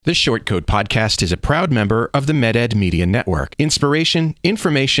The Short Code Podcast is a proud member of the MedEd Media Network. Inspiration,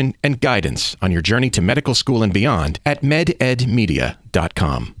 information, and guidance on your journey to medical school and beyond at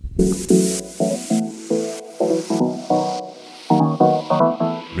mededmedia.com.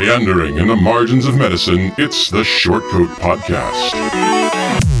 Meandering in the margins of medicine, it's the Short Code Podcast.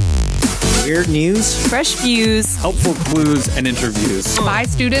 Weird news, fresh views, helpful clues, and interviews. By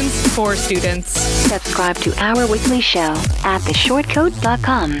students, for students. Subscribe to our weekly show at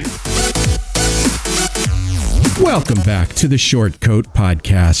theshortcode.com. Welcome back to the Short Code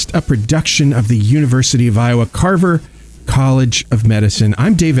Podcast, a production of the University of Iowa Carver College of Medicine.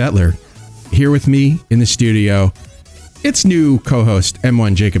 I'm Dave Etler. Here with me in the studio, it's new co-host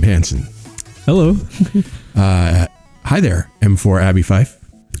M1 Jacob Hansen. Hello. Hi there, M4 Abby Fife.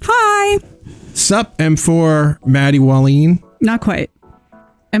 Hi. Sup, M4 Maddie Walleen. Not quite.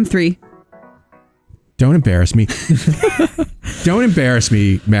 M3. Don't embarrass me. Don't embarrass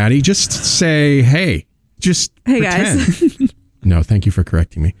me, Maddie. Just say, hey. Just hey, pretend. Guys. No, thank you for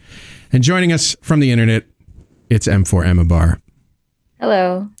correcting me. And joining us from the internet, it's M4 Emma Barr.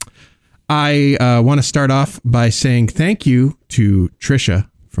 Hello. I want to start off by saying thank you to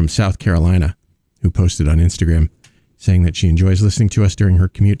Trisha from South Carolina, who posted on Instagram saying that she enjoys listening to us during her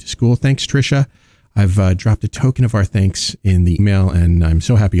commute to school. Thanks, Trisha. I've dropped a token of our thanks in the email, and I'm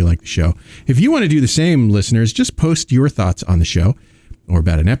so happy you like the show. If you want to do the same, listeners, just post your thoughts on the show or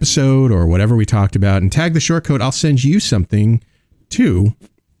about an episode or whatever we talked about and tag the short code. I'll send you something to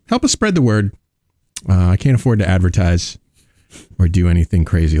help us spread the word. I can't afford to advertise or do anything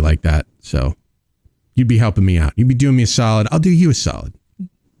crazy like that. So you'd be helping me out. You'd be doing me a solid. I'll do you a solid.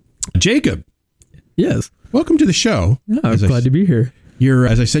 Jacob. Yes. Welcome to the show. Yeah, I'm glad to be here. You're,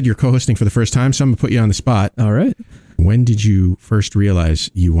 as I said, you're co-hosting for the first time, so I'm going to put you on the spot. All right. When did you first realize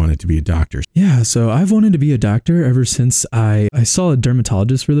you wanted to be a doctor? Yeah, so I've wanted to be a doctor ever since I saw a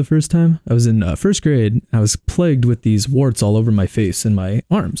dermatologist for the first time. I was in first grade. I was plagued with these warts all over my face and my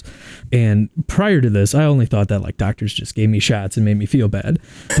arms. And prior to this, I only thought that like doctors just gave me shots and made me feel bad.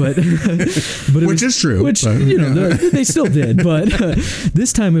 But, which is true. Which, you know, they still did. But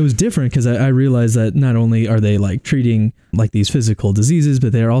this time it was different because I realized that not only are they like treating like these physical diseases,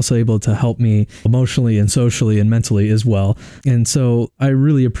 but they're also able to help me emotionally and socially and mentally as well. And so I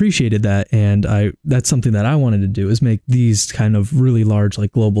really appreciated that. And that's something that I wanted to do, is make these kind of really large,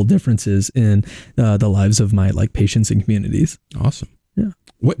 like global differences in the lives of my like patients and communities. Awesome. Yeah.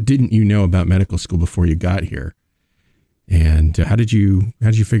 What didn't you know about medical school before you got here? And how did you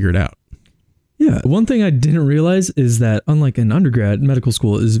figure it out? Yeah. One thing I didn't realize is that unlike an undergrad, medical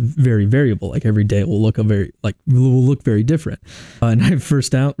school is very variable. Like every day will look very different. And I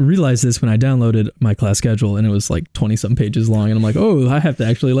first realized this when I downloaded my class schedule, and it was like 20 some pages long. And I'm like, oh, I have to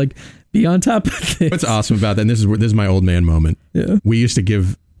actually like be on top of this. What's awesome about that, and this is my old man moment. Yeah. We used to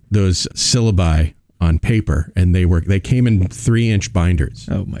give those syllabi on paper, and they came in 3-inch binders.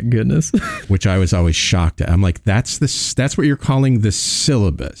 Oh my goodness. Which I was always shocked at. I'm like, that's what you're calling the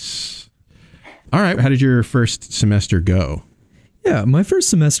syllabus. All right. How did your first semester go? Yeah, my first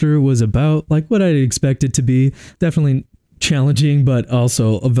semester was about like what I'd expect it to be. Definitely challenging, but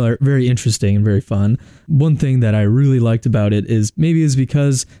also very interesting and very fun. One thing that I really liked about it is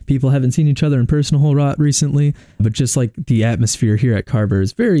because people haven't seen each other in person a whole lot recently, but just like the atmosphere here at Carver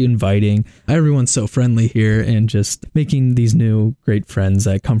is very inviting. Everyone's so friendly here, and just making these new great friends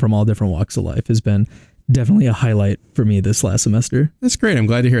that come from all different walks of life has been definitely a highlight for me this last semester. That's great. I'm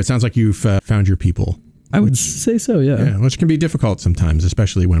glad to hear. It sounds like you've found your people. I would say so, yeah. Which can be difficult sometimes,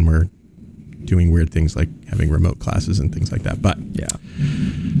 especially when we're doing weird things like having remote classes and things like that. But yeah,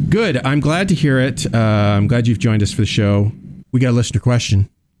 good. I'm glad to hear it. I'm glad you've joined us for the show. We got a listener question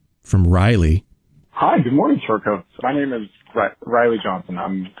from Riley. Hi, good morning, Short Code. My name is Riley Johnson.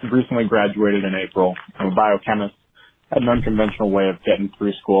 I'm recently graduated in April. I'm a biochemist. Had an unconventional way of getting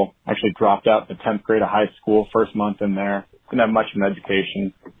through school. Actually dropped out the 10th grade of high school, first month in there. Didn't have much of an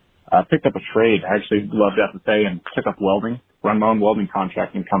education. Picked up a trade. I actually loved FFA and took up welding. Run my own welding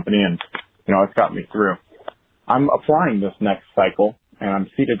contracting company, and it's got me through. I'm applying this next cycle, and I'm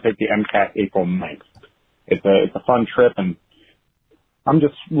seated to take the MCAT April 9th. It's a fun trip, and I'm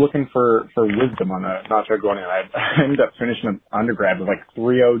just looking for wisdom on a notch going in. I ended up finishing an undergrad with like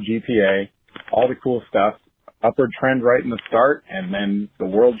 3.0 GPA, all the cool stuff. Upward trend right in the start, and then the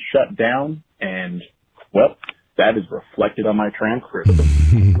world shut down, and, well, that is reflected on my transcript.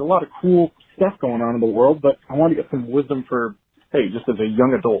 There's a lot of cool stuff going on in the world, but I want to get some wisdom for, hey, just as a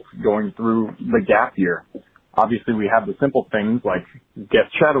young adult going through the gap year. Obviously, we have the simple things like get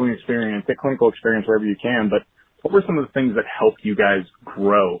shadowing experience, get clinical experience wherever you can, but what were some of the things that helped you guys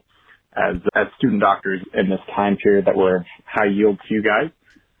grow as student doctors in this time period that were high yield to you guys?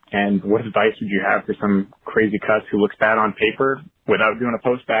 And what advice would you have for some crazy cuss who looks bad on paper without doing a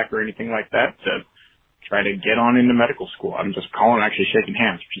post-bac or anything like that to try to get on into medical school? I'm just calling, actually shaking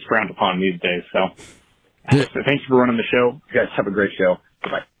hands, which is frowned upon these days. So thank you for running the show. You guys have a great show.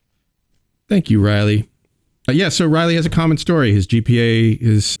 Bye-bye. Thank you, Riley. So Riley has a common story. His GPA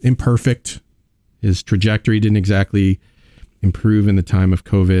is imperfect. His trajectory didn't exactly improve in the time of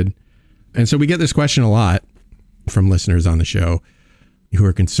COVID. And so we get this question a lot from listeners on the show who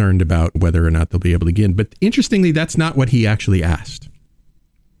are concerned about whether or not they'll be able to get in. But interestingly, that's not what he actually asked.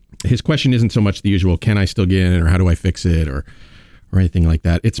 His question isn't so much the usual, can I still get in, or how do I fix it, or anything like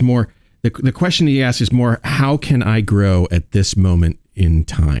that. It's more, the question he asks is more, how can I grow at this moment in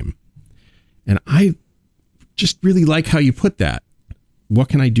time? And I just really like how you put that. What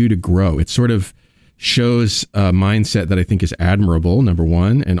can I do to grow? It sort of shows a mindset that I think is admirable, number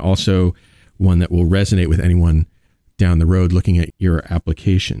one, and also one that will resonate with anyone down the road looking at your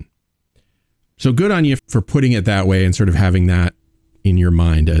application. So good on you for putting it that way and sort of having that in your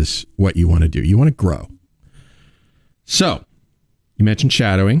mind as what you want to do. You want to grow. So you mentioned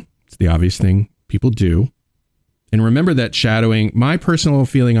shadowing. It's the obvious thing people do. And remember that shadowing, my personal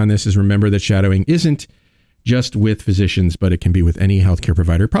feeling on this is, remember that shadowing isn't just with physicians, but it can be with any healthcare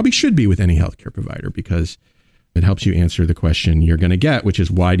provider. It probably should be with any healthcare provider, because it helps you answer the question you're going to get, which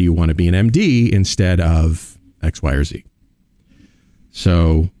is, why do you want to be an MD instead of X, Y, or Z?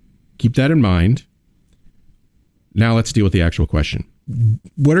 So keep that in mind. Now let's deal with the actual question.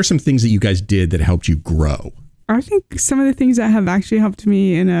 What are some things that you guys did that helped you grow? I think some of the things that have actually helped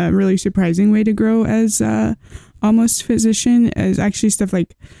me in a really surprising way to grow as almost physician is actually stuff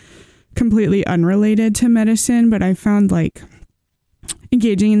like completely unrelated to medicine, but I found like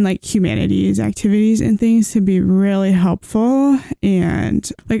engaging in like humanities activities and things to be really helpful.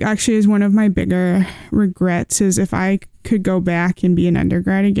 And like actually is one of my bigger regrets is, if I could go back and be an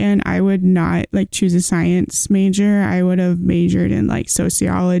undergrad again, I would not like choose a science major. I would have majored in like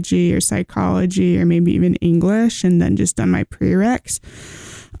sociology or psychology or maybe even English, and then just done my prereqs.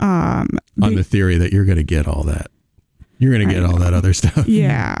 On the theory that you're going to get all that. You're going to get all that other stuff.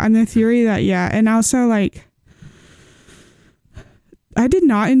 Yeah. On the theory that, yeah. And also like, I did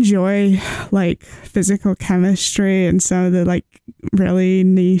not enjoy like physical chemistry and some of the like really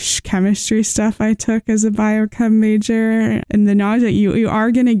niche chemistry stuff I took as a biochem major. And the knowledge that you are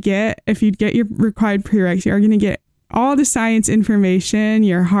going to get, if you get your required prereqs, you are going to get all the science information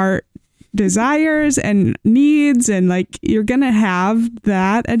your heart desires and needs, and like you're going to have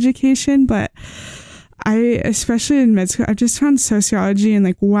that education. But I, especially in med school, I just found sociology and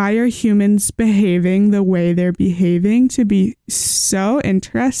like, why are humans behaving the way they're behaving to be so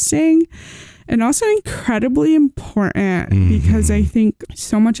interesting and also incredibly important, because I think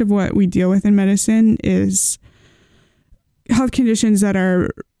so much of what we deal with in medicine is health conditions that are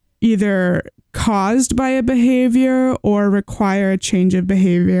either caused by a behavior or require a change of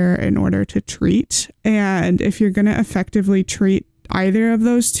behavior in order to treat. And if you're going to effectively treat either of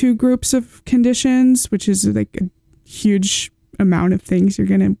those two groups of conditions, which is like a huge amount of things you're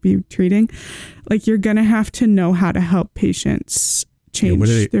going to be treating, like you're going to have to know how to help patients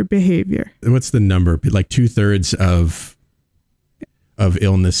change their behavior. What's the number? Like 2/3 of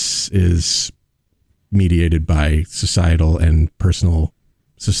illness is mediated by societal factors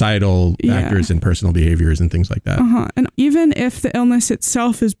and personal behaviors and things like that. And even if the illness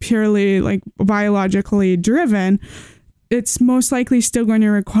itself is purely like biologically driven, it's most likely still going to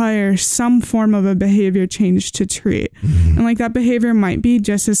require some form of a behavior change to treat. And like that behavior might be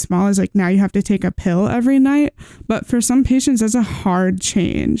just as small as like, now you have to take a pill every night. But for some patients, that's a hard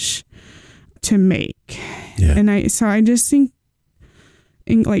change to make. Yeah. And I just think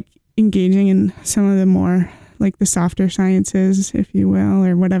like engaging in some of the more like the softer sciences, if you will,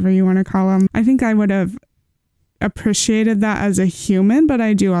 or whatever you want to call them, I think I would have appreciated that as a human, but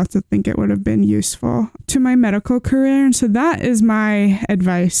I do also think it would have been useful to my medical career. And so that is my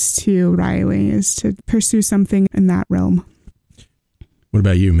advice to Riley, is to pursue something in that realm. What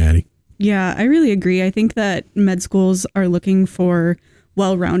about you, Maddie? Yeah, I really agree. I think that med schools are looking for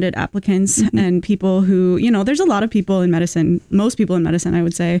well-rounded applicants and people who, you know, there's a lot of people in medicine, most people in medicine, I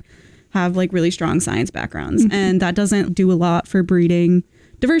would say, have like really strong science backgrounds. And that doesn't do a lot for breeding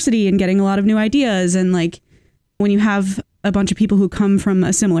diversity and getting a lot of new ideas. And like, when you have a bunch of people who come from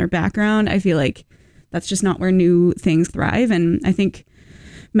a similar background, I feel like that's just not where new things thrive. And I think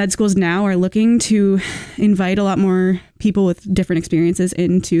med schools now are looking to invite a lot more people with different experiences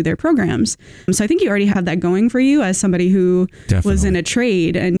into their programs. So I think you already have that going for you as somebody who was in a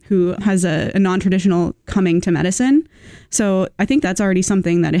trade and who has a non-traditional coming to medicine. So I think that's already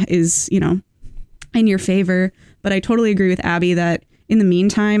something that is, you know, in your favor. But I totally agree with Abby that in the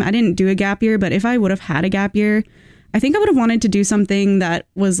meantime, I didn't do a gap year, but if I would have had a gap year, I think I would have wanted to do something that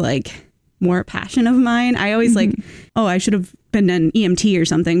was like more a passion of mine. I always like, oh, I should have been an EMT or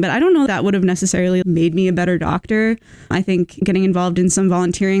something, but I don't know that would have necessarily made me a better doctor. I think getting involved in some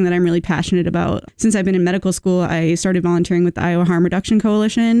volunteering that I'm really passionate about. Since I've been in medical school, I started volunteering with the Iowa Harm Reduction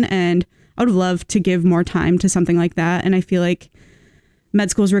Coalition, and I would have loved to give more time to something like that. And I feel like med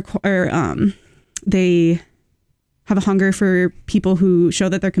schools they have a hunger for people who show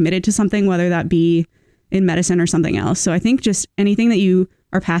that they're committed to something, whether that be in medicine or something else. So I think just anything that you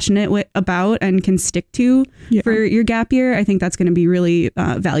are passionate about and can stick to for your gap year, I think that's going to be really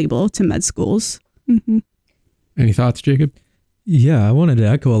valuable to med schools. Mm-hmm. Any thoughts, Jacob? Yeah, I wanted to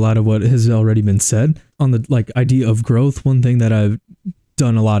echo a lot of what has already been said on the like idea of growth. One thing that I've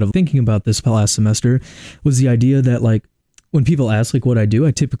done a lot of thinking about this last semester was the idea that like when people ask like what I do,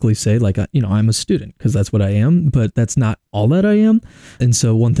 I typically say like, I'm a student because that's what I am, but that's not all that I am. And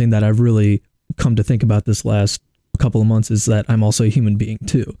so one thing that I've really come to think about this last couple of months is that I'm also a human being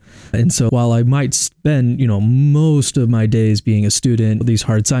too. And so while I might spend, most of my days being a student, these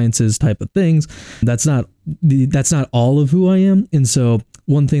hard sciences type of things, that's not all of who I am. And so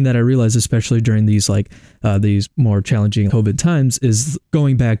one thing that I realized, especially during these these more challenging COVID times, is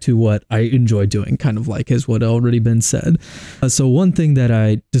going back to what I enjoy doing, kind of like has what already been said. So one thing that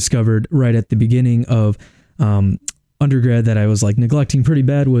I discovered right at the beginning of undergrad that I was like neglecting pretty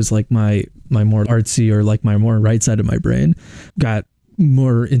bad was like my more artsy or like my more right side of my brain. Got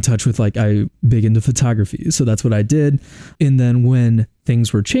more in touch with like I big into photography. So that's what I did. And then when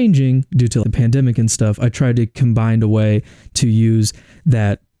things were changing due to the pandemic and stuff, I tried to combine a way to use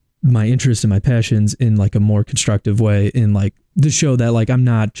that my interest and my passions in like a more constructive way, in like to show that like I'm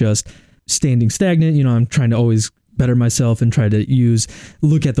not just standing stagnant. I'm trying to always better myself and try to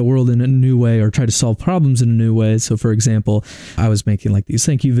look at the world in a new way or try to solve problems in a new way. So for example, I was making like these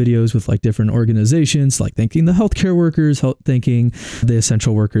thank you videos with like different organizations, like thanking the healthcare workers, thanking the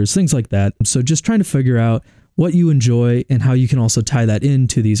essential workers, things like that. So just trying to figure out what you enjoy and how you can also tie that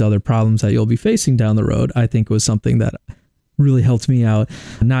into these other problems that you'll be facing down the road, I think was something that really helped me out,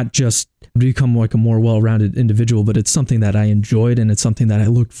 not just become like a more well-rounded individual, but it's something that I enjoyed and it's something that I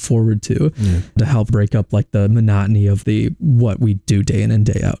looked forward to help break up like the monotony of what we do day in and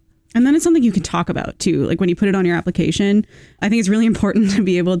day out. And then it's something you can talk about too. Like when you put it on your application, I think it's really important to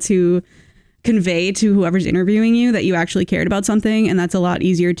be able to convey to whoever's interviewing you that you actually cared about something. And that's a lot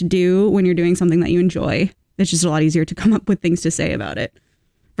easier to do when you're doing something that you enjoy. It's just a lot easier to come up with things to say about it.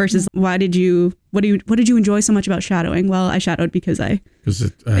 Versus what did you enjoy so much about shadowing? Well, I shadowed because I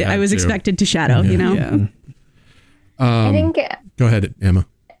was expected to shadow, Yeah. I think. Go ahead, Emma.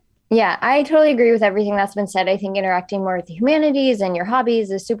 Yeah, I totally agree with everything that's been said. I think interacting more with the humanities and your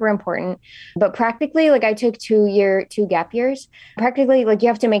hobbies is super important. But practically, like I took 2 gap years. Practically, like you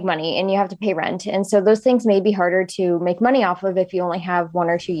have to make money and you have to pay rent. And so those things may be harder to make money off of if you only have 1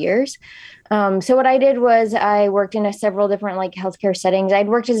 or 2 years. So what I did was I worked in several different like healthcare settings. I'd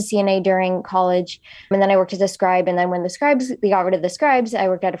worked as a CNA during college, and then I worked as a scribe. And then when they got rid of the scribes, I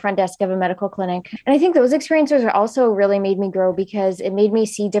worked at a front desk of a medical clinic. And I think those experiences also really made me grow because it made me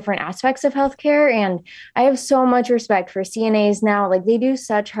see different aspects of healthcare. And I have so much respect for CNAs now. Like they do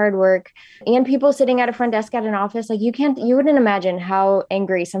such hard work, and people sitting at a front desk at an office, like you wouldn't imagine how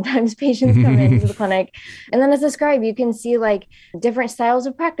angry sometimes patients come into the clinic. And then as a scribe, you can see like different styles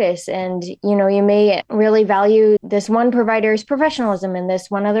of practice, and you may really value this one provider's professionalism and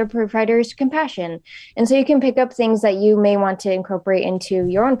this one other provider's compassion. And so you can pick up things that you may want to incorporate into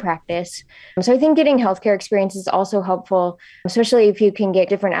your own practice. So I think getting healthcare experience is also helpful, especially if you can get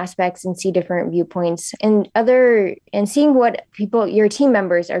different aspects and see different viewpoints and seeing what your team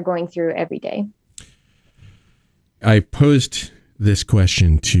members are going through every day. I posed this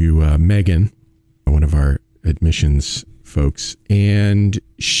question to Megan, one of our admissions folks, and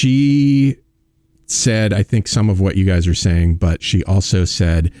she said, I think some of what you guys are saying, but she also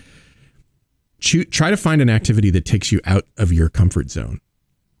said, try to find an activity that takes you out of your comfort zone.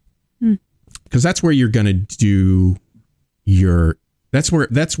 Because that's where you're going to do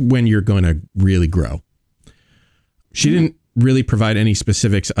that's when you're going to really grow. She didn't really provide any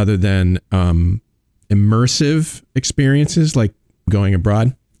specifics other than immersive experiences like going abroad.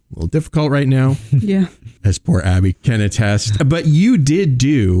 A little difficult right now. Yeah. As poor Abby can attest. But you did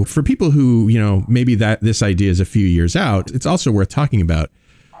do, for people who, maybe this idea is a few years out, it's also worth talking about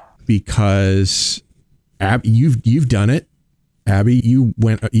because Abby, you've done it. Abby, you've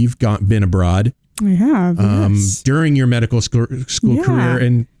been abroad. I have. Yes. During your medical school career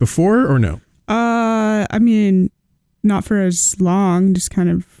and before or no? I mean, not for as long, just kind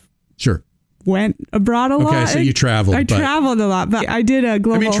of. Sure. went abroad a lot. Okay, so you traveled. I traveled a lot, but I did a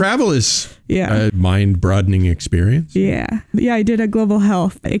global... I mean, travel is a mind-broadening experience. Yeah. Yeah, I did a global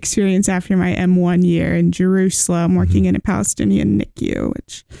health experience after my M1 year in Jerusalem, working in a Palestinian NICU,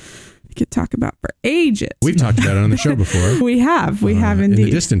 which we could talk about for ages. We've talked about it on the show before. We have indeed. In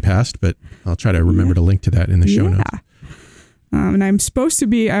the distant past, but I'll try to remember to link to that in the show notes. And I'm supposed to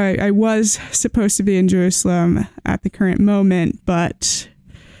be, I was supposed to be in Jerusalem at the current moment, but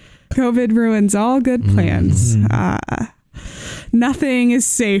COVID ruins all good plans. Nothing is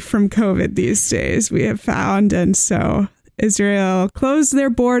safe from COVID these days, we have found. And so Israel closed their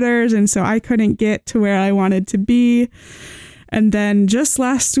borders, and so I couldn't get to where I wanted to be. And then just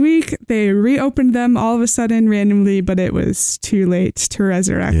last week, they reopened them all of a sudden randomly, but it was too late to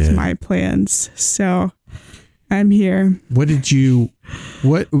resurrect my plans. So I'm here.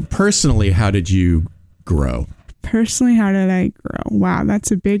 Personally, how did you grow? Personally, how did I grow? Wow,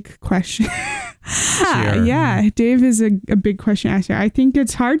 that's a big question. Sure. Yeah, Dave is a big question asker. I think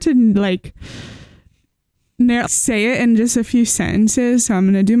it's hard to say it in just a few sentences, so I'm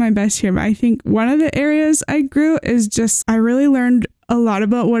going to do my best here. But I think one of the areas I grew is just, I really learned a lot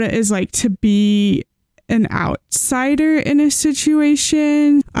about what it is like to be an outsider in a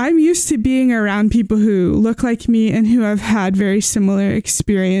situation. I'm used to being around people who look like me and who have had very similar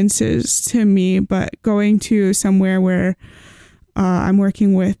experiences to me, but going to somewhere where I'm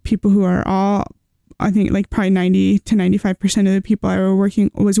working with people who are all, I think like probably 90 to 95% of the people I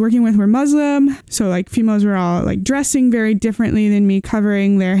was working with were Muslim. So like females were all like dressing very differently than me,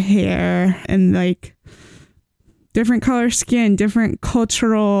 covering their hair, and like different color skin, different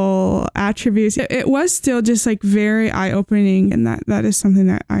cultural attributes. It was still just like very eye-opening, and that is something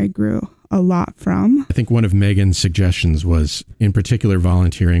that I grew a lot from. I think one of Megan's suggestions was in particular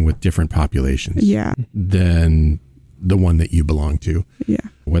volunteering with different populations than the one that you belong to. Yeah.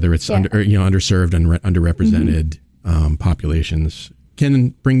 Whether it's underserved and underrepresented populations can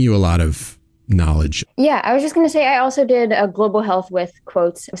bring you a lot of knowledge. Yeah, I was just going to say I also did a global health with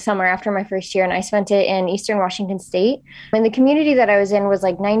quotes summer after my first year, and I spent it in Eastern Washington State. And the community that I was in was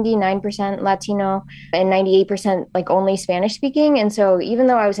like 99% Latino and 98% like only Spanish speaking. And so even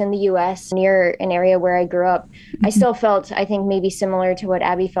though I was in the US near an area where I grew up, I still felt, I think, maybe similar to what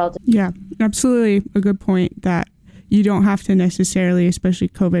Abby felt. Yeah, absolutely a good point that you don't have to necessarily, especially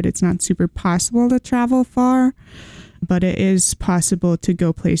COVID, it's not super possible to travel far. But it is possible to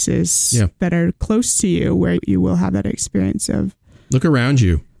go places that are close to you where you will have that experience of. Look around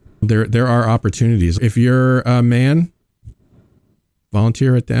you. There are opportunities. If you're a man,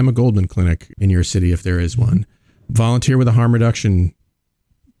 volunteer at the Emma Goldman Clinic in your city if there is one. Volunteer with a harm reduction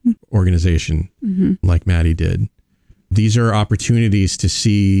organization like Maddie did. These are opportunities to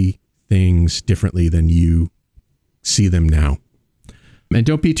see things differently than you see them now. And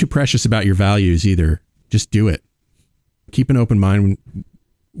don't be too precious about your values either. Just do it. Keep an open mind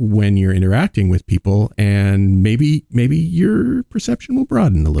when you're interacting with people, and maybe your perception will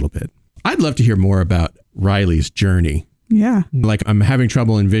broaden a little bit. I'd love to hear more about Riley's journey. Yeah. Like, I'm having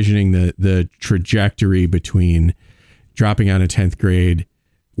trouble envisioning the trajectory between dropping out of 10th grade,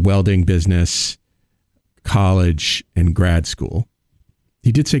 welding business, college, and grad school.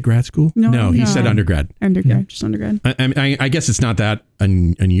 He did say grad school? No, he said undergrad. Just undergrad. I guess it's not that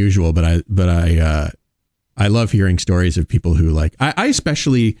unusual, but I love hearing stories of people who I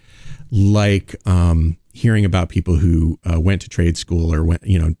especially like hearing about people who went to trade school or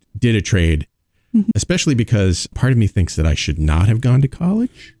did a trade, especially because part of me thinks that I should not have gone to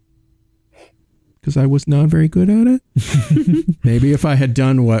college because I was not very good at it. Maybe if I had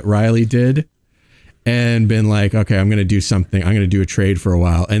done what Riley did and been like, okay, I'm going to do something. I'm going to do a trade for a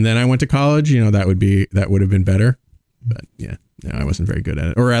while. And then I went to college, that would have been better. But yeah, no, I wasn't very good at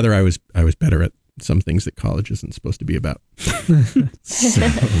it. Or rather, I was better at some things that college isn't supposed to be about.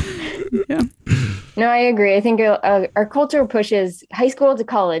 Yeah. No, I agree. I think our culture pushes high school to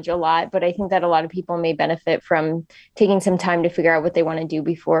college a lot, but I think that a lot of people may benefit from taking some time to figure out what they want to do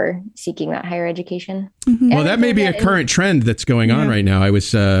before seeking that higher education. Well, that may be a current trend that's going on right now. I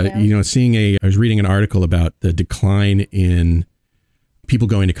was, I was reading an article about the decline in people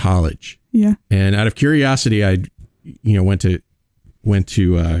going to college. Yeah. And out of curiosity, I, went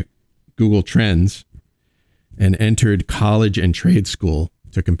to Google Trends and entered college and trade school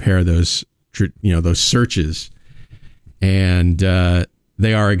to compare those searches, and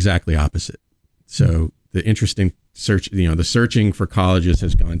they are exactly opposite. So the interesting search, the searching for colleges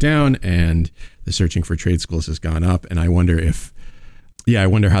has gone down, and the searching for trade schools has gone up. And I wonder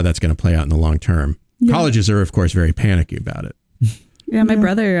how that's going to play out in the long term. Yeah. Colleges are, of course, very panicky about it. Yeah, my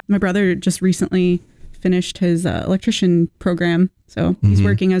brother just recently finished his electrician program. So he's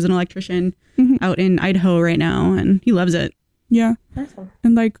working as an electrician out in Idaho right now, and he loves it. Yeah. Awesome.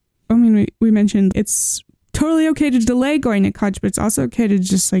 And like, I mean, we mentioned it's totally okay to delay going to college, but it's also okay to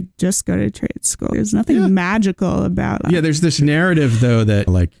just go to trade school. There's nothing magical about it. Yeah, there's this narrative though that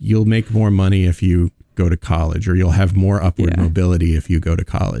like you'll make more money if you go to college, or you'll have more upward mobility if you go to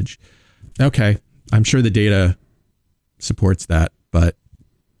college. Okay, I'm sure the data supports that, but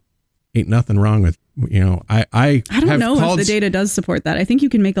ain't nothing wrong with, I don't know if the data does support that. I think you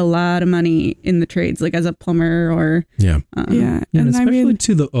can make a lot of money in the trades, like as a plumber or and especially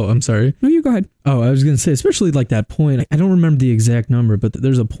to the. Oh, I'm sorry. No, you go ahead. Oh, I was going to say, especially like that point. I don't remember the exact number, but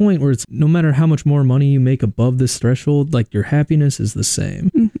there's a point where it's no matter how much more money you make above this threshold, like your happiness is the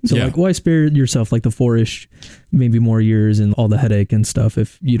same. So like, why spare yourself like the 4-ish, maybe more years and all the headache and stuff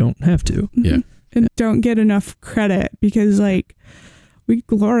if you don't have to? Yeah, and don't get enough credit because like. We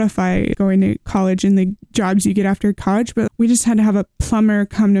glorify going to college and the jobs you get after college, but we just had to have a plumber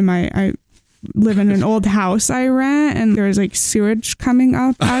come to I live in an old house I rent, and there was like sewage coming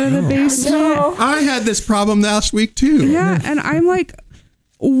up out of the basement. No. I had this problem last week too. Yeah, and I'm like,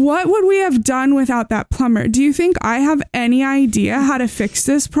 what would we have done without that plumber? Do you think I have any idea how to fix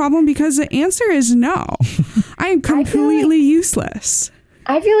this problem? Because the answer is no. I am completely useless.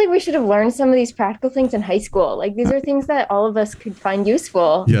 I feel like we should have learned some of these practical things in high school. Like these are things that all of us could find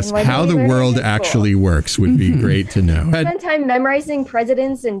useful. Yes, how the world actually works would be great to know. Spend time memorizing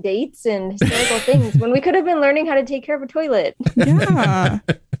presidents and dates and historical things when we could have been learning how to take care of a toilet. Yeah.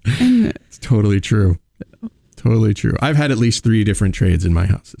 It's totally true. Totally true. I've had at least 3 different trades in my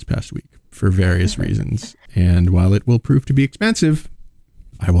house this past week for various reasons. And while it will prove to be expensive,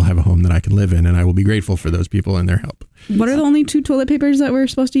 I will have a home that I can live in, and I will be grateful for those people and their help. What are the only 2 toilet papers that we're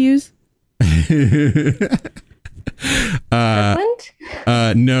supposed to use?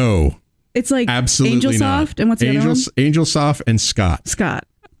 No. It's like absolutely Angel Soft, and what's the other one? Angel Soft and Scott. Scott.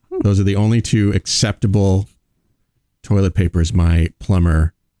 Those are the only 2 acceptable toilet papers my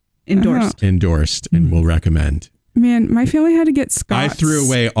plumber endorsed and will recommend. Man, my family had to get Scott's. I threw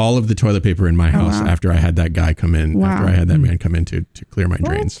away all of the toilet paper in my house after I had that guy come in, after I had that man come in to clear my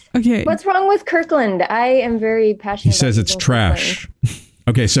drains. Okay. What's wrong with Kirkland? I am very passionate. He says it's trash.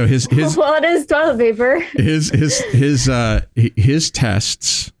 Okay, so his well, it is toilet paper. His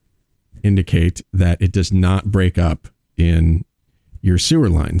tests indicate that it does not break up in your sewer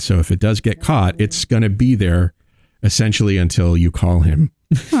line. So if it does get caught, it's going to be there essentially until you call him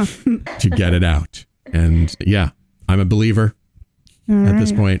to get it out. And yeah, I'm a believer at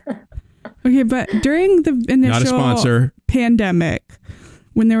this point. Okay, but during the initial pandemic,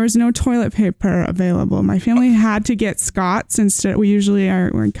 when there was no toilet paper available, my family had to get Scott's instead. We're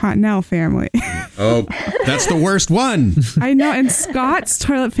a Continental family. Oh, that's the worst one. I know. And Scott's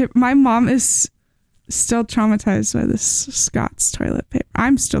toilet paper, my mom is still traumatized by this Scott's toilet paper.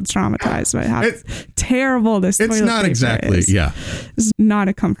 I'm still traumatized by how terrible this toilet paper is. It's not exactly, It's not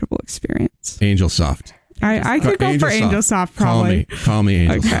a comfortable experience. Angel Soft. I could go for Angel Soft probably. Call me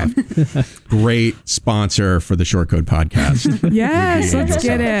Angel Soft. Great sponsor for the Short Code podcast. Yes, let's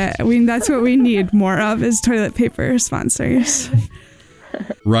get it. I mean, that's what we need more of is toilet paper sponsors.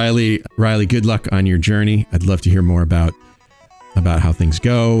 Riley, good luck on your journey. I'd love to hear more about how things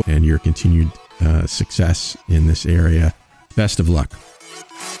go and your continued success in this area. Best of luck.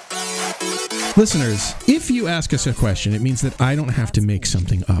 Listeners, if you ask us a question, it means that I don't have to make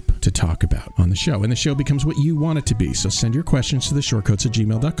something up to talk about on the show, and the show becomes what you want it to be. So send your questions to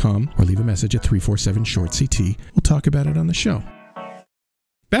theshortcoats@gmail.com or leave a message at 347-SHORT-CT. We'll talk about it on the show.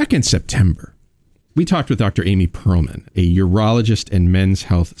 Back in September, we talked with Dr. Amy Perlman, a urologist and men's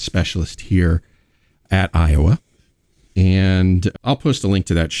health specialist here at Iowa. And I'll post a link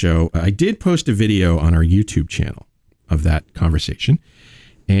to that show. I did post a video on our YouTube channel of that conversation.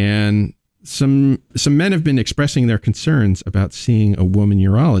 And some men have been expressing their concerns about seeing a woman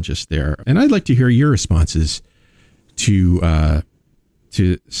urologist there. And I'd like to hear your responses to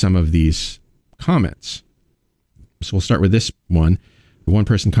some of these comments. So we'll start with this one. One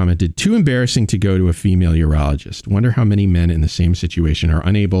person commented, "Too embarrassing to go to a female urologist. Wonder how many men in the same situation are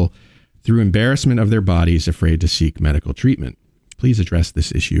unable, through embarrassment of their bodies, afraid to seek medical treatment. Please address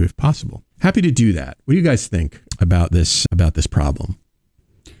this issue if possible." Happy to do that. What do you guys think about this problem?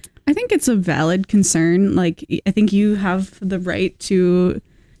 I think it's a valid concern. Like, I think you have the right to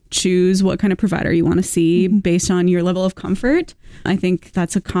choose what kind of provider you want to see based on your level of comfort. I think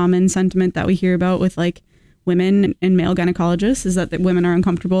that's a common sentiment that we hear about with like women and male gynecologists, is that women are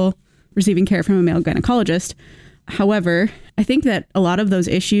uncomfortable receiving care from a male gynecologist. However, I think that a lot of those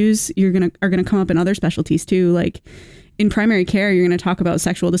issues are going to come up in other specialties too. Like in primary care, you're going to talk about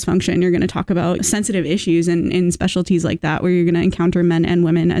sexual dysfunction. You're going to talk about sensitive issues in specialties like that, where you're going to encounter men and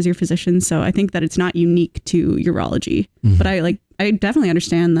women as your physicians. So I think that it's not unique to urology, but I definitely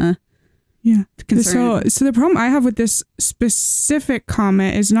understand the concern. So the problem I have with this specific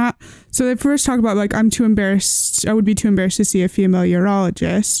comment is not, so they first talk about like, I would be too embarrassed to see a female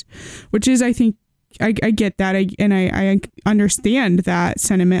urologist, which is, I think, I get that. I understand that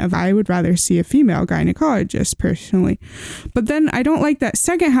sentiment of I would rather see a female gynecologist personally. But then I don't like that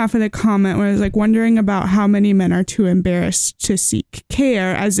second half of the comment where it's like wondering about how many men are too embarrassed to seek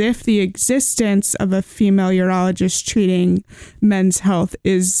care, as if the existence of a female urologist treating men's health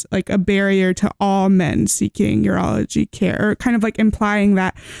is like a barrier to all men seeking urology care, or kind of like implying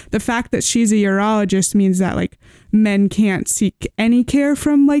that the fact that she's a urologist means that like men can't seek any care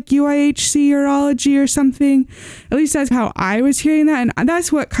from like UIHC urology or something. At least that's how I was hearing that. And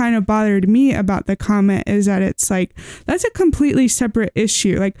that's what kind of bothered me about the comment, is that it's like, that's a completely separate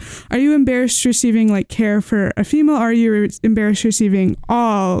issue. Like, are you embarrassed receiving like care for a female? Or are you embarrassed receiving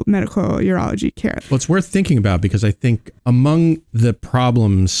all medical urology care? Well, it's worth thinking about, because I think among the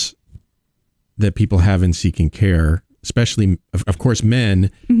problems that people have in seeking care, especially, of course,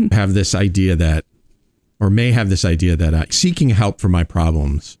 men have this idea that, or may have this idea that seeking help for my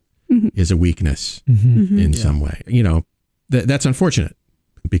problems is a weakness in some way. You know, that's unfortunate,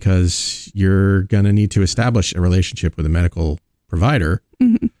 because you're going to need to establish a relationship with a medical provider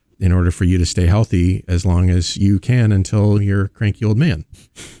in order for you to stay healthy as long as you can until you're a cranky old man.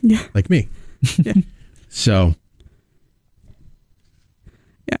 Yeah. Like me. Yeah. So.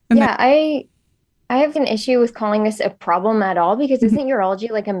 Yeah. I have an issue with calling this a problem at all, because isn't urology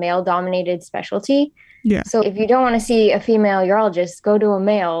like a male dominated specialty? Yeah. So if you don't want to see a female urologist, go to a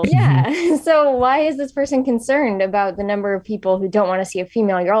male. Yeah. So why is this person concerned about the number of people who don't want to see a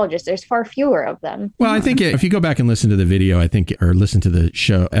female urologist? There's far fewer of them. Well, I think if you go back and listen to the video, or listen to the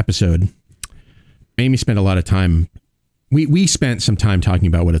show episode, Amy spent a lot of time. We spent some time talking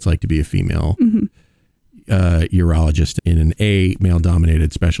about what it's like to be a female urologist in an A, male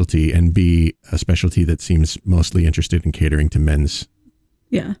dominated specialty, and B, a specialty that seems mostly interested in catering to men's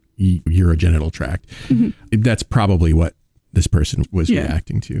urogenital tract. That's probably what this person was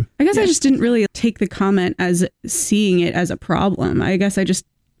reacting to. I guess I just didn't really take the comment as seeing it as a problem. I guess I just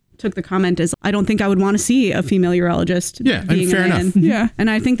took the comment as, I don't think I would want to see a female urologist. Being fair a man. enough. Yeah. And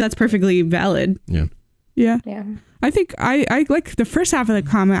I think that's perfectly valid. Yeah. I think I like the first half of the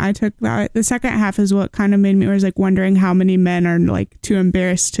comment I took that. The second half is what kind of made me, was like wondering how many men are like too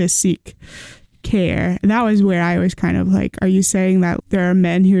embarrassed to seek care. And that was where I was kind of like, are you saying that there are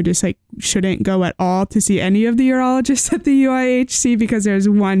men who just like shouldn't go at all to see any of the urologists at the UIHC because there's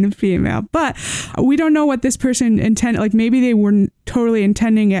one female? But we don't know what this person intended. Like, maybe they weren't totally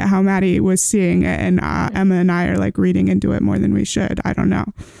intending it how Maddie was seeing it, and Emma and I are like reading into it more than we should. I don't know.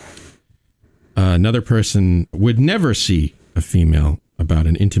 Another person would never see a female about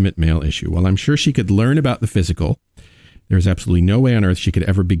an intimate male issue. While I'm sure she could learn about the physical, there's absolutely no way on earth she could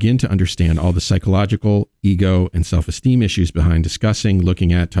ever begin to understand all the psychological, ego, and self-esteem issues behind discussing,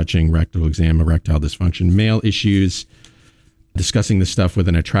 looking at, touching, rectal exam, erectile dysfunction, male issues, discussing this stuff with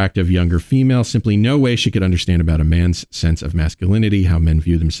an attractive younger female. Simply no way she could understand about a man's sense of masculinity, how men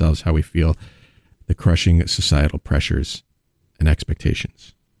view themselves, how we feel, the crushing societal pressures and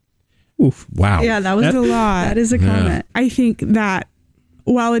expectations. Oof. Wow. Yeah, that was a lot. That is a comment. I think that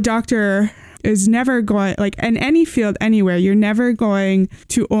while a doctor is never going, like in any field anywhere, you're never going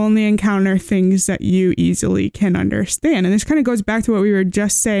to only encounter things that you easily can understand. And this kind of goes back to what we were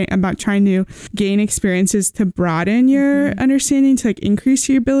just saying about trying to gain experiences to broaden your understanding, to like increase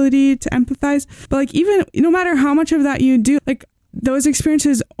your ability to empathize. But like, even no matter how much of that you do, like those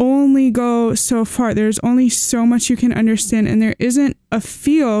experiences only go so far. There's only so much you can understand. And there isn't a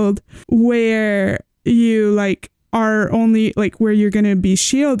field where you like are only like where you're going to be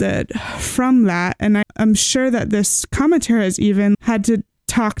shielded from that. And I'm sure that this commenter has even had to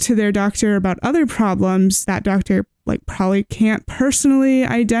talk to their doctor about other problems that doctor like probably can't personally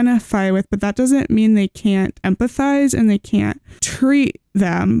identify with, but that doesn't mean they can't empathize and they can't treat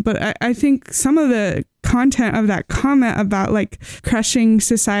them. But I think some of the content of that comment about like crushing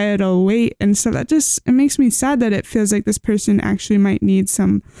societal weight and stuff, that just, it makes me sad that it feels like this person actually might need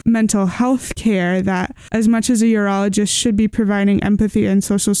some mental health care, that as much as a urologist should be providing empathy and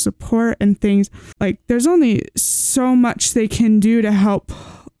social support and things, like there's only so much they can do to help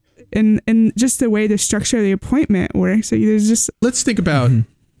in just the way the structure of the appointment works. Like there's just, let's think about,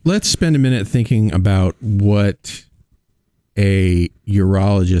 let's spend a minute thinking about what a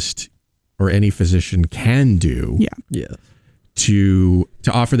urologist or any physician can do to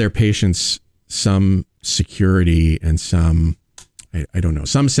offer their patients some security and some, I don't know,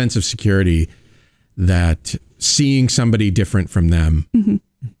 some sense of security that seeing somebody different from them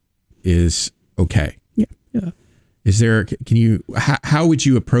is okay. Yeah. Is there, how would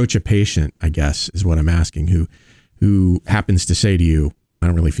you approach a patient, I guess, is what I'm asking, who happens to say to you, I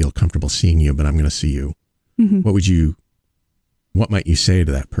don't really feel comfortable seeing you, but I'm going to see you. What might you say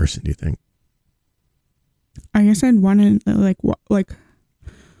to that person, do you think? I guess I'd want to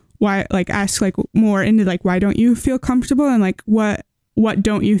why, like, ask like more into like, why don't you feel comfortable? And like, what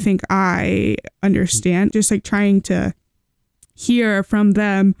don't you think I understand? Just like trying to hear from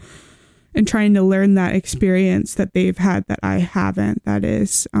them and trying to learn that experience that they've had that I haven't, that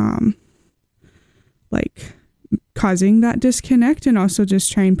is like causing that disconnect, and also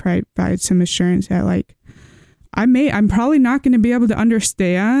just try and provide some assurance that like I'm probably not going to be able to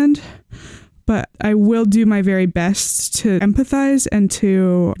understand, but I will do my very best to empathize and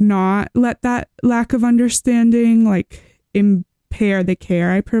to not let that lack of understanding like impair the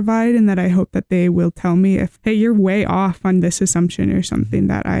care I provide, and that I hope that they will tell me if, hey, you're way off on this assumption or something,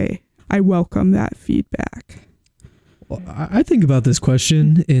 that I welcome that feedback. Well, I think about this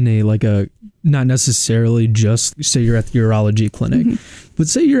question in a not necessarily just say you're at the urology clinic, but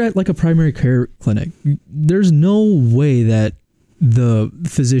say you're at like a primary care clinic. There's no way that the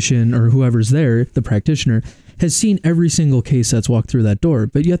physician or whoever's there, the practitioner, has seen every single case that's walked through that door,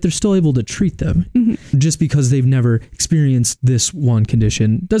 but yet they're still able to treat them. Just because they've never experienced this one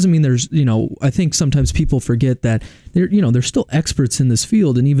condition doesn't mean there's, I think sometimes people forget that they're still experts in this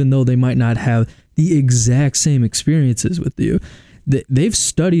field. And even though they might not have the exact same experiences with you, they've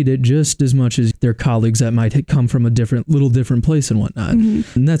studied it just as much as their colleagues that might come from a little different place and whatnot.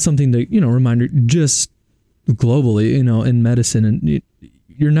 And that's something to, reminder just globally, in medicine, and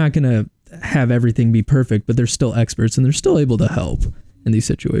you're not going to have everything be perfect, but they're still experts and they're still able to help in these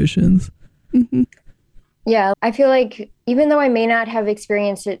situations. Yeah, I feel like even though I may not have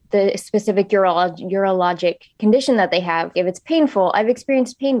experienced the specific urologic condition that they have, if it's painful, I've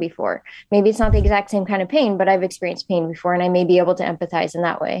experienced pain before. Maybe it's not the exact same kind of pain, but I've experienced pain before, and I may be able to empathize in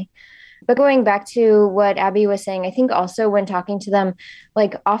that way. But going back to what Abby was saying, I think also when talking to them,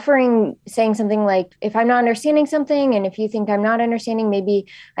 like saying something like, if I'm not understanding something, and if you think I'm not understanding, maybe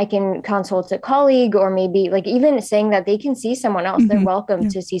I can consult a colleague, or maybe like even saying that they can see someone else. They're welcome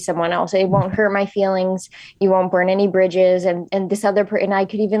to see someone else. It won't hurt my feelings. You won't burn any bridges. And this other person, and I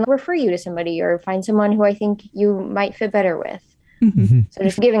could even refer you to somebody or find someone who I think you might fit better with. So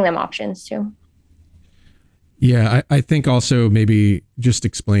just giving them options too. Yeah, I think also maybe just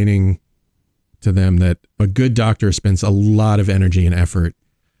explaining to them that a good doctor spends a lot of energy and effort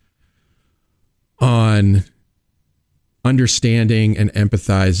on understanding and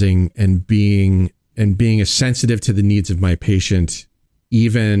empathizing and being as sensitive to the needs of my patient,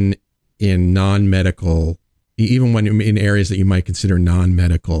 even in non-medical, even when in areas that you might consider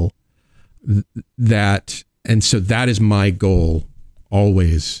non-medical. And so that is my goal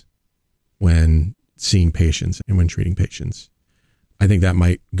always when seeing patients and when treating patients. I think that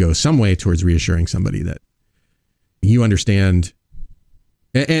might go some way towards reassuring somebody that you understand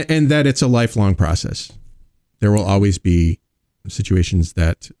and that it's a lifelong process. There will always be situations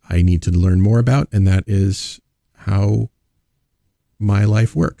that I need to learn more about, and that is how my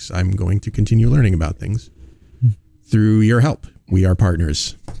life works. I'm going to continue learning about things through your help. We are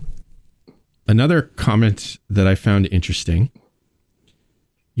partners. Another comment that I found interesting: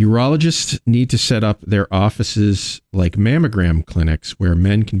 urologists need to set up their offices like mammogram clinics where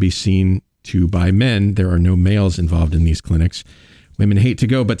men can be seen to by men. There are no males involved in these clinics. Women hate to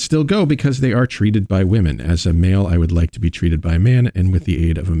go, but still go because they are treated by women. As a male, I would like to be treated by a man and with the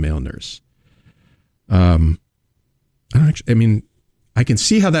aid of a male nurse. I can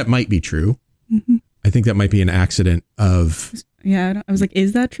see how that might be true. I think that might be an accident of... Yeah, I was like,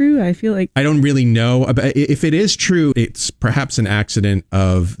 is that true? I feel like... I don't really know. If it is true, it's perhaps an accident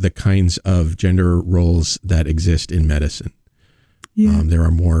of the kinds of gender roles that exist in medicine. Yeah. There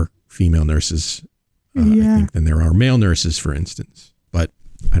are more female nurses, I think, than there are male nurses, for instance. But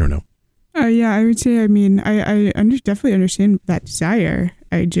I don't know. Yeah, I would say, I definitely understand that desire.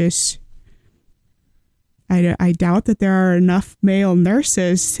 I doubt that there are enough male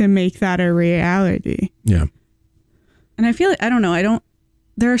nurses to make that a reality. Yeah. And I feel like, I don't know,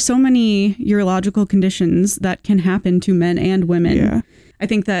 there are so many urological conditions that can happen to men and women. Yeah. I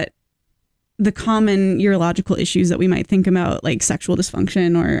think that the common urological issues that we might think about, like sexual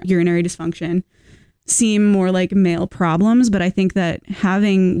dysfunction or urinary dysfunction, seem more like male problems. But I think that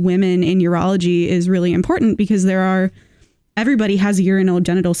having women in urology is really important because everybody has a urinary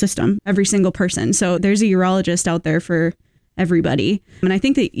genital system, every single person. So there's a urologist out there for everybody. And I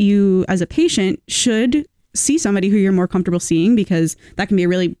think that you as a patient should see somebody who you're more comfortable seeing, because that can be a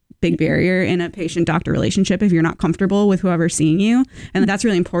really big barrier in a patient-doctor relationship if you're not comfortable with whoever's seeing you. And that's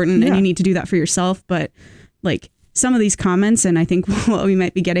really important. And you need to do that for yourself. But like some of these comments, and I think what we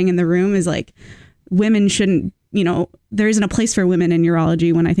might be getting in the room is like, women shouldn't, there isn't a place for women in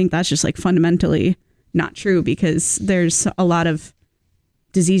urology, when I think that's just like fundamentally not true, because there's a lot of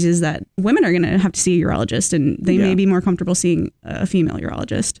diseases that women are going to have to see a urologist, and they may be more comfortable seeing a female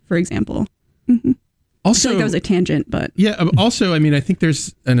urologist, for example. Mm-hmm. I Also, feel like that was a tangent, but also, I mean, I think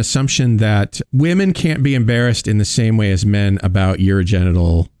there's an assumption that women can't be embarrassed in the same way as men about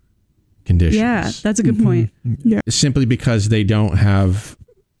urogenital conditions. Yeah, that's a good point. Yeah. Simply because they don't have,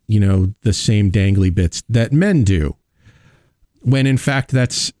 the same dangly bits that men do. When in fact,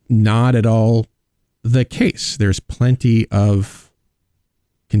 that's not at all the case. There's plenty of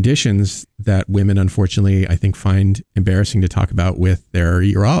conditions that women, unfortunately, I think find embarrassing to talk about with their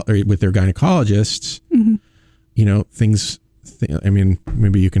with their gynecologists. Mm-hmm. Things. I mean,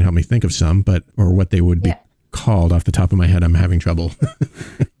 maybe you can help me think of some, or what they would be called off the top of my head. I'm having trouble.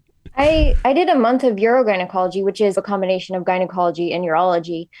 I did a month of urogynecology, which is a combination of gynecology and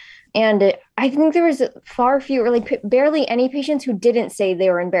urology. And I think there was far fewer, like barely any patients who didn't say they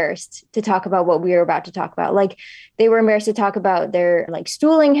were embarrassed to talk about what we were about to talk about. Like they were embarrassed to talk about their like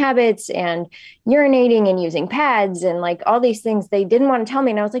stooling habits and urinating and using pads and like all these things they didn't want to tell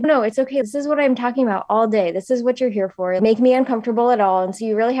me. And I was like, no, it's okay. This is what I'm talking about all day. This is what you're here for. Make me uncomfortable at all. And so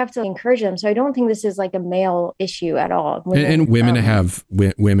you really have to encourage them. So I don't think this is like a male issue at all. And women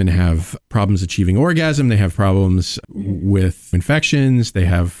have problems achieving orgasm. They have problems with infections. They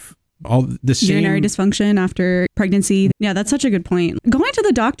have all the same urinary dysfunction after pregnancy. Yeah, that's such a good point. Going to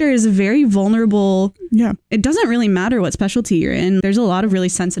the doctor is very vulnerable. Yeah. It doesn't really matter what specialty you're in. There's a lot of really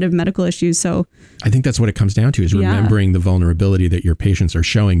sensitive medical issues. So I think that's what it comes down to, is remembering the vulnerability that your patients are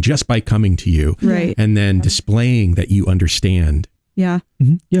showing just by coming to you. Right. And then displaying that you understand. Yeah.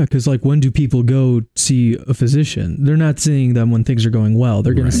 Mm-hmm. Yeah, because like, when do people go see a physician? They're not seeing them when things are going well.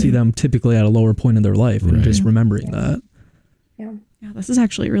 They're going to see them typically at a lower point in their life, and just remembering that. Yeah. Yeah, this is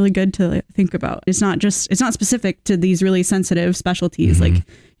actually really good to think about. It's not specific to these really sensitive specialties like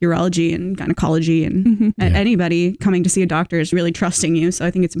urology and gynecology, and anybody coming to see a doctor is really trusting you. So I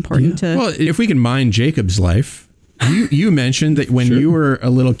think it's important to. Well, if we can mind Jacob's life, you mentioned that when you were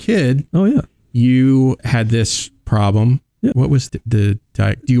a little kid, you had this problem. Yeah. What was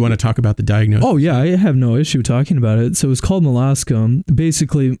do you want to talk about the diagnosis? Oh yeah, I have no issue talking about it. So it's called molluscum.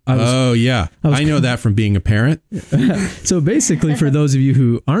 Basically, I know that from being a parent. So basically, for those of you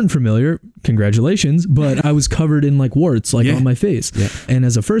who aren't familiar, congratulations. But I was covered in like warts, on my face. Yeah. And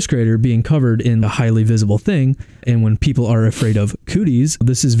as a first grader, being covered in a highly visible thing, and when people are afraid of cooties,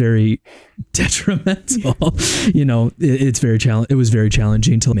 this is very detrimental. It's very it was very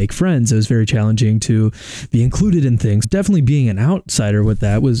challenging to make friends. It was very challenging to be included in things. Definitely being an outsider with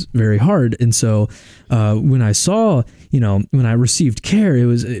that was very hard. And so when I saw, when I received care, it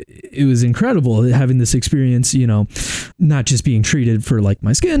was incredible having this experience, not just being treated for like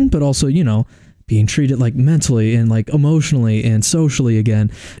my skin, but also, being treated like mentally and like emotionally and socially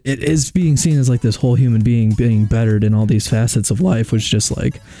again. It is being seen as like this whole human being being bettered in all these facets of life, which just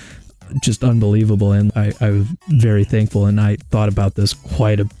unbelievable. And I was very thankful, and I thought about this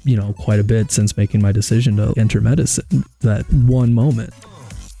quite a bit since making my decision to enter medicine, that one moment.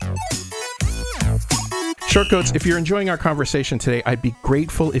 Shortcoats, if you're enjoying our conversation today, I'd be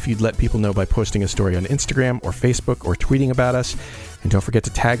grateful if you'd let people know by posting a story on Instagram or Facebook or tweeting about us. And don't forget to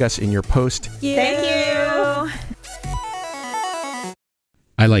tag us in your post. Thank you.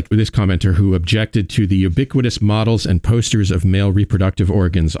 I like this commenter who objected to the ubiquitous models and posters of male reproductive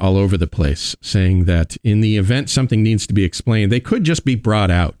organs all over the place, saying that in the event something needs to be explained, they could just be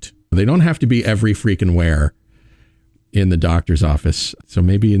brought out. They don't have to be every freaking where in the doctor's office. So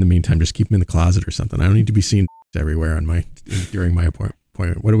maybe in the meantime, just keep them in the closet or something. I don't need to be seen everywhere during my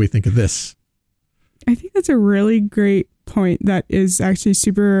appointment. What do we think of this? I think that's a really great point that is actually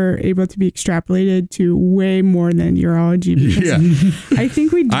super able to be extrapolated to way more than urology. I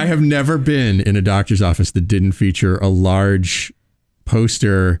think I have never been in a doctor's office that didn't feature a large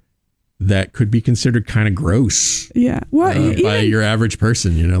poster that could be considered kind of gross. Yeah. Well, by your average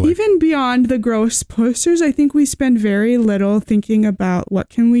person, even beyond the gross posters, I think we spend very little thinking about what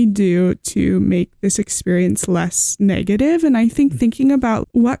can we do to make this experience less negative. And I think thinking about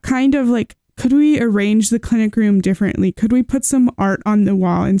what kind of could we arrange the clinic room differently? Could we put some art on the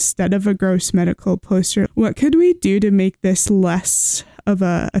wall instead of a gross medical poster? What could we do to make this less of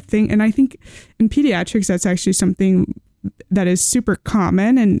a thing? And I think in pediatrics, that's actually something that is super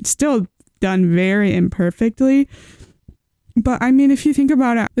common and still done very imperfectly. But I mean, if you think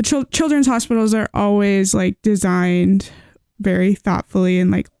about it, the children's hospitals are always like designed very thoughtfully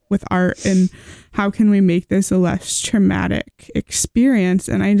and like with art, and how can we make this a less traumatic experience?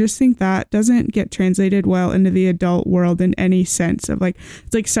 And I just think that doesn't get translated well into the adult world in any sense of like,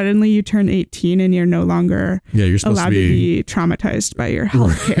 it's like suddenly you turn 18 and you're no longer you're supposed allowed to be traumatized by your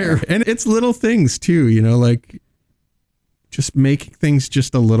healthcare. And it's little things too, you know, like just making things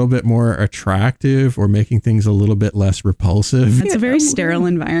just a little bit more attractive or making things a little bit less repulsive. It's a very sterile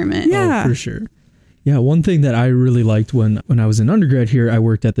environment. Yeah, for sure. Yeah, one thing that I really liked when I was an undergrad here, I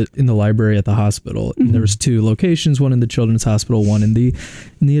worked in the library at the hospital. And there was 2 locations, one in the children's hospital, one in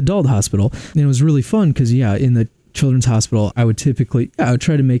the adult hospital. And it was really fun because, in the children's hospital, I would typically, I would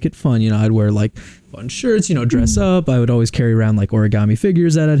try to make it fun. You know, I'd wear like fun shirts, you know, dress up. I would always carry around like origami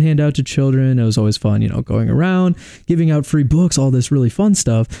figures that I'd hand out to children. It was always fun, you know, going around, giving out free books, all this really fun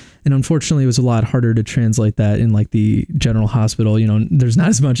stuff. And unfortunately, it was a lot harder to translate that in like the general hospital. You know, there's not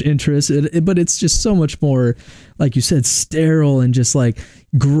as much interest, but it's just so much more, like you said, sterile and just like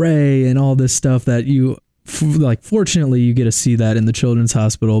gray and all this stuff that you, like, fortunately you get to see that in the children's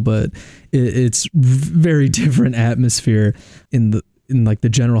hospital, but it's very different atmosphere in like the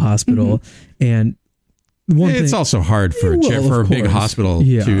general hospital. And it's also hard for a big hospital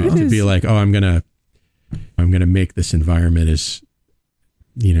to be like, oh, I'm gonna make this environment as,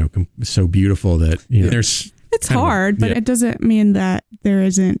 you know, so beautiful that, you know, there's. It's hard, but it doesn't mean that there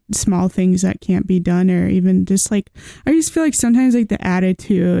isn't small things that can't be done, or even just like, I just feel like sometimes like the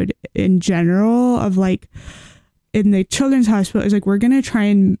attitude in general of like in the children's hospital is like, we're going to try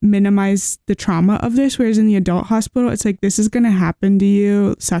and minimize the trauma of this. Whereas in the adult hospital, it's like, this is going to happen to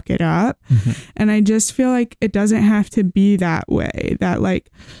you, suck it up. And I just feel like it doesn't have to be that way, that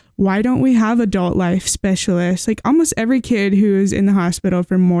like, why don't we have adult life specialists? Like almost every kid who is in the hospital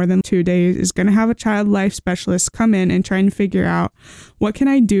for more than 2 days is going to have a child life specialist come in and try and figure out, what can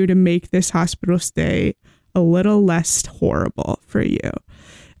I do to make this hospital stay a little less horrible for you?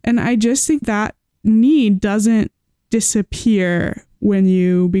 And I just think that need doesn't disappear when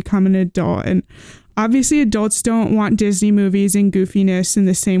you become an adult. And obviously adults don't want Disney movies and goofiness in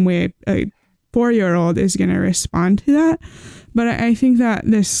the same way a 4-year-old is going to respond to that. But I think that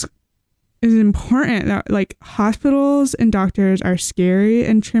this is important, that like hospitals and doctors are scary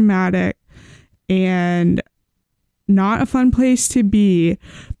and traumatic and not a fun place to be,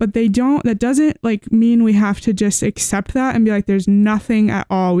 but that doesn't like mean we have to just accept that and be like, there's nothing at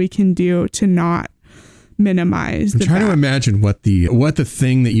all we can do to not minimize. I'm trying to imagine what the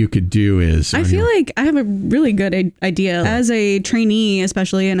thing that you could do is. I feel like I have a really good idea. As a trainee,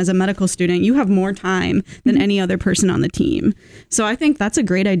 especially, and as a medical student, you have more time than any other person on the team. So I think that's a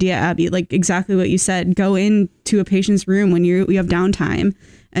great idea, Abby. Like exactly what you said. Go into a patient's room when you have downtime,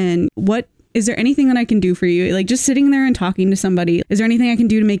 and is there anything that I can do for you? Like just sitting there and talking to somebody. Is there anything I can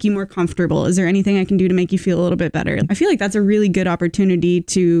do to make you more comfortable? Is there anything I can do to make you feel a little bit better? I feel like that's a really good opportunity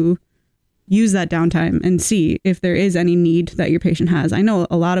to use that downtime and see if there is any need that your patient has. I know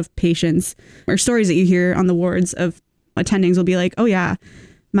a lot of patients or stories that you hear on the wards of attendings will be like, oh yeah,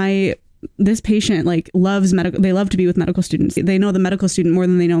 this patient like loves they love to be with medical students. They know the medical student more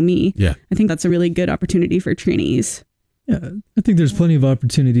than they know me. Yeah. I think that's a really good opportunity for trainees. Yeah, I think there's plenty of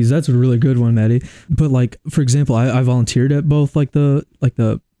opportunities. That's a really good one, Maddie. But like, for example, I volunteered at both like the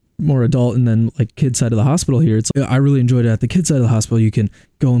more adult and then like kids side of the hospital here. I really enjoyed it at the kids side of the hospital. You can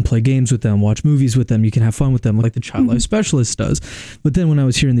go and play games with them, watch movies with them. You can have fun with them like the child life specialist does. But then when I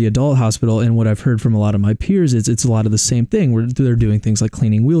was here in the adult hospital, and what I've heard from a lot of my peers is it's a lot of the same thing, where they're doing things like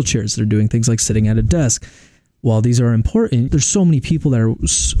cleaning wheelchairs. They're doing things like sitting at a desk. While these are important, there's so many people that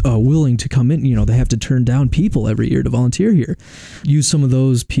are willing to come in. You know, they have to turn down people every year to volunteer here. Use some of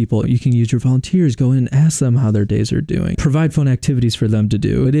those people. You can use your volunteers. Go in and ask them how their days are doing. Provide fun activities for them to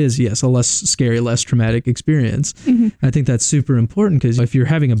do. It is, yes, a less scary, less traumatic experience. I think that's super important, because if you're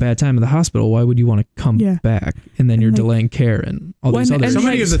having a bad time in the hospital, why would you want to come back? And then you're delaying care and all these other things. So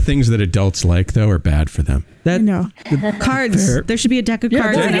many of the things that adults like, though, are bad for them. Cards. Fair. There should be a deck of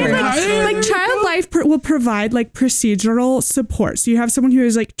cards. Like child life will provide like procedural support. So you have someone who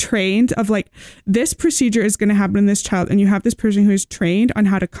is like trained of like, this procedure is going to happen in this child, and you have this person who is trained on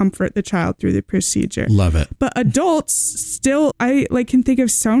how to comfort the child through the procedure. Love it. But adults still, I like can think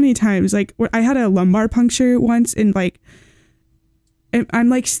of so many times, like I had a lumbar puncture once, and like I'm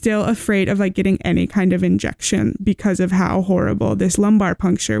like still afraid of like getting any kind of injection because of how horrible this lumbar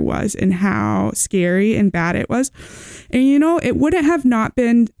puncture was and how scary and bad it was. And you know, it wouldn't have not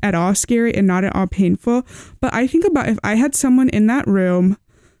been at all scary and not at all painful. But I think about if I had someone in that room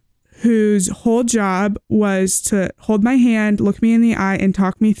whose whole job was to hold my hand, look me in the eye, and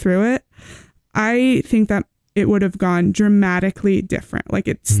talk me through it, I think that it would have gone dramatically different. Like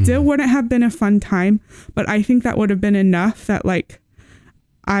it still wouldn't have been a fun time, but I think that would have been enough that like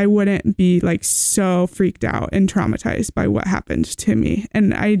I wouldn't be like so freaked out and traumatized by what happened to me.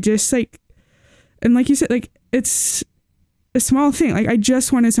 And I just like, and like you said, like it's a small thing. Like I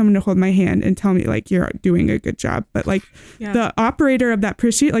just wanted someone to hold my hand and tell me like, you're doing a good job. But like the operator of that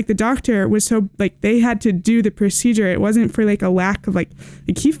procedure, like the doctor was so like, they had to do the procedure. It wasn't for like a lack of like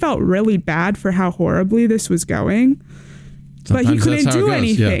he felt really bad for how horribly this was going. Sometimes but he couldn't do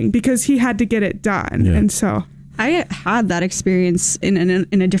anything because he had to get it done. Yeah. And so I had that experience in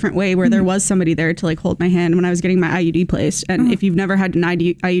a different way where there was somebody there to like hold my hand when I was getting my IUD placed. And if you've never had an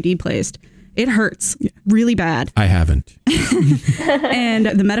IUD placed, it hurts really bad. I haven't. And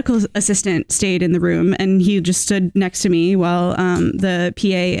the medical assistant stayed in the room and he just stood next to me while the PA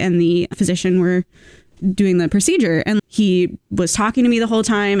and the physician were doing the procedure. And he was talking to me the whole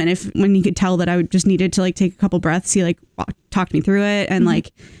time. And when he could tell that I just needed to like take a couple breaths, he like talked me through it. And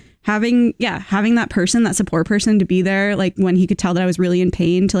like having that person, that support person to be there, like when he could tell that I was really in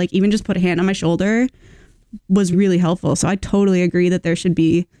pain, to like even just put a hand on my shoulder was really helpful. So I totally agree that there should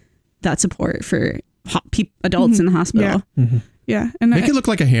be that support for adults in the hospital. And make it look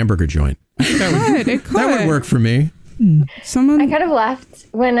like a hamburger joint. That would work for me. I kind of laughed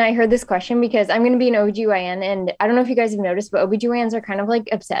when I heard this question because I'm going to be an OBGYN, and I don't know if you guys have noticed, but OBGYNs are kind of like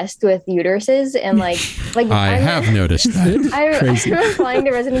obsessed with uteruses and like I have noticed that. I'm applying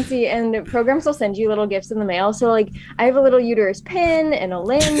to residency and programs will send you little gifts in the mail. So like I have a little uterus pin and a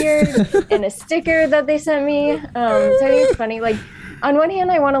lanyard and a sticker that they sent me. So I think it's funny. Like on one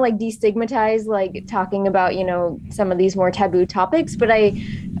hand, I want to like destigmatize like talking about, you know, some of these more taboo topics, but I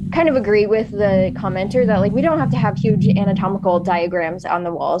kind of agree with the commenter that like we don't have to have huge anatomical diagrams on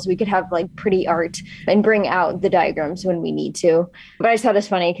the walls. We could have like pretty art and bring out the diagrams when we need to. But I just thought it's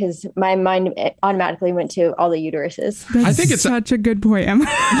funny because my mind automatically went to all the uteruses. I think it's such a good point, Emma.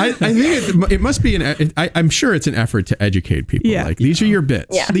 I think it must be I'm sure it's an effort to educate people. Yeah. Like these are your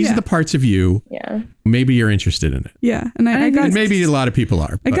bits. Yeah. These are the parts of you. Yeah. Maybe you're interested in it. Yeah. And and maybe a lot of people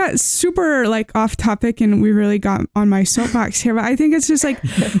are. I got super like off topic and we really got on my soapbox here, but I think it's just like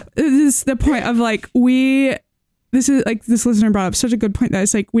this is the point of like this is like this listener brought up such a good point that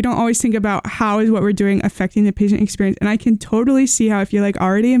it's like we don't always think about how is what we're doing affecting the patient experience. And I can totally see how if you're like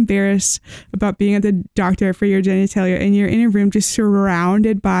already embarrassed about being at the doctor for your genitalia and you're in a room just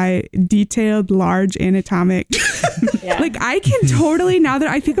surrounded by detailed large anatomic like I can totally, now that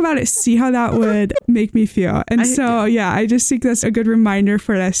I think about it, see how that would make me feel. And I just think that's a good reminder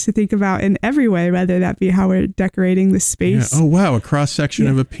for us to think about in every way, whether that be how we're decorating the space. Oh wow, a cross section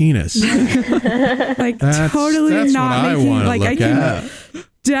of a penis. Like totally. That's not what making, I want to like look I can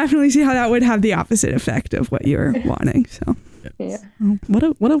definitely see how that would have the opposite effect of what you're wanting. So what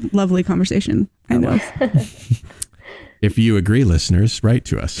a lovely conversation. I know. If you agree, listeners, write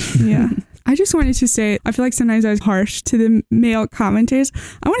to us. Yeah. I just wanted to say, I feel like sometimes I was harsh to the male commentators.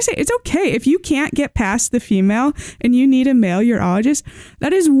 I want to say it's okay if you can't get past the female and you need a male urologist.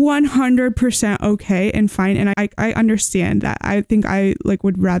 That is 100% okay and fine. And I understand that. I think I like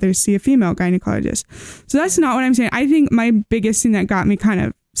would rather see a female gynecologist. So that's not what I'm saying. I think my biggest thing that got me kind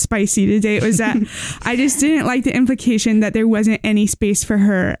of spicy today was that I just didn't like the implication that there wasn't any space for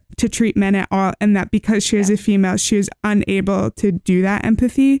her to treat men at all, and that because she was a female, she was unable to do that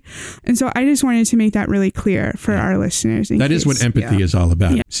empathy. And so I just wanted to make that really clear for our listeners. That is what empathy is all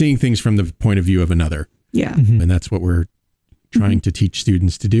about. Seeing things from the point of view of another. Yeah. And that's what we're trying to teach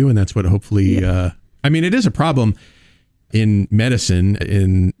students to do. And that's what hopefully, I mean, it is a problem in medicine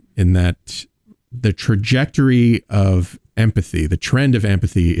in that the trajectory of empathy, the trend of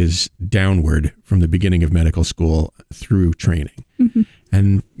empathy is downward from the beginning of medical school through training.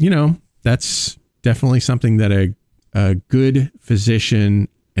 And, you know, that's definitely something that a good physician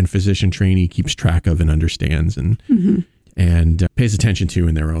and physician trainee keeps track of and understands and pays attention to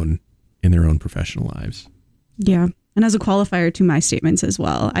in their own professional lives. Yeah. And as a qualifier to my statements as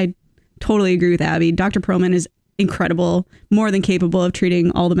well, I totally agree with Abby. Dr. Perlman is incredible, more than capable of treating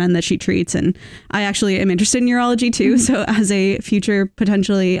all the men that she treats. And I actually am interested in urology too. So as a future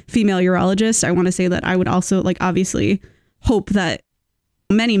potentially female urologist, I want to say that I would also like obviously hope that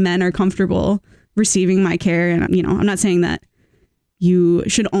many men are comfortable receiving my care. And, you know, I'm not saying that you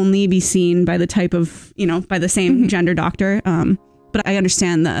should only be seen by the type of, you know, by the same gender doctor. But I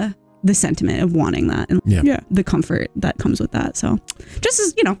understand the sentiment of wanting that and the comfort that comes with that. So just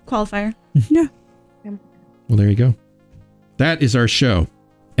as, you know, qualifier. Yeah. Well, there you go. That is our show.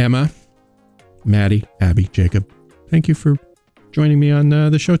 Emma, Maddie, Abby, Jacob, thank you for joining me on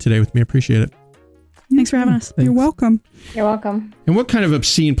the show today with me. I appreciate it. Thanks for having us. You're welcome. You're welcome. And what kind of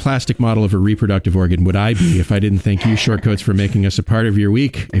obscene plastic model of a reproductive organ would I be if I didn't thank you, Shortcoats, for making us a part of your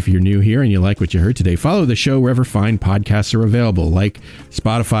week? If you're new here and you like what you heard today, follow the show wherever fine podcasts are available, like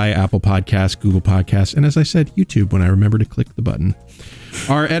Spotify, Apple Podcasts, Google Podcasts, and as I said, YouTube, when I remember to click the button.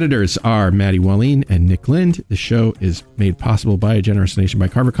 Our editors are Maddie Wallin and Nick Lind. The show is made possible by a generous donation by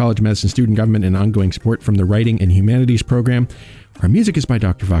Carver College Medicine Student Government and ongoing support from the Writing and Humanities program. Our music is by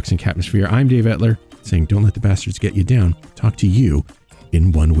Dr. Vox and Catmosphere. I'm Dave Etler, saying don't let the bastards get you down. Talk to you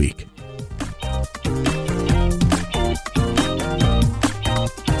in 1 week.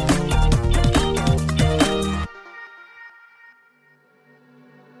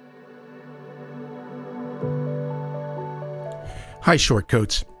 Hi,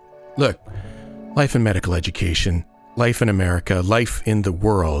 Shortcoats. Look, life in medical education, life in America, life in the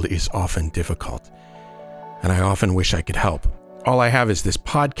world is often difficult. And I often wish I could help. All I have is this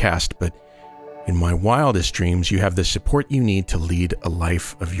podcast, but in my wildest dreams, you have the support you need to lead a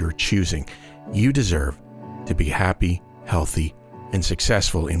life of your choosing. You deserve to be happy, healthy, and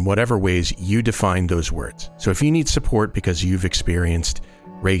successful in whatever ways you define those words. So if you need support because you've experienced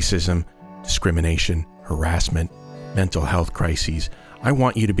racism, discrimination, harassment, mental health crises, I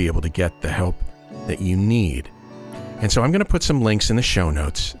want you to be able to get the help that you need. And so I'm going to put some links in the show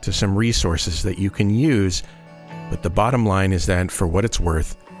notes to some resources that you can use. But the bottom line is that for what it's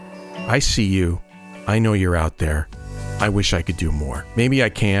worth, I see you. I know you're out there. I wish I could do more. Maybe I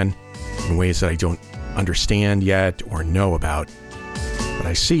can in ways that I don't understand yet or know about. But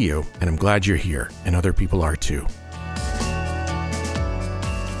I see you, and I'm glad you're here, and other people are too.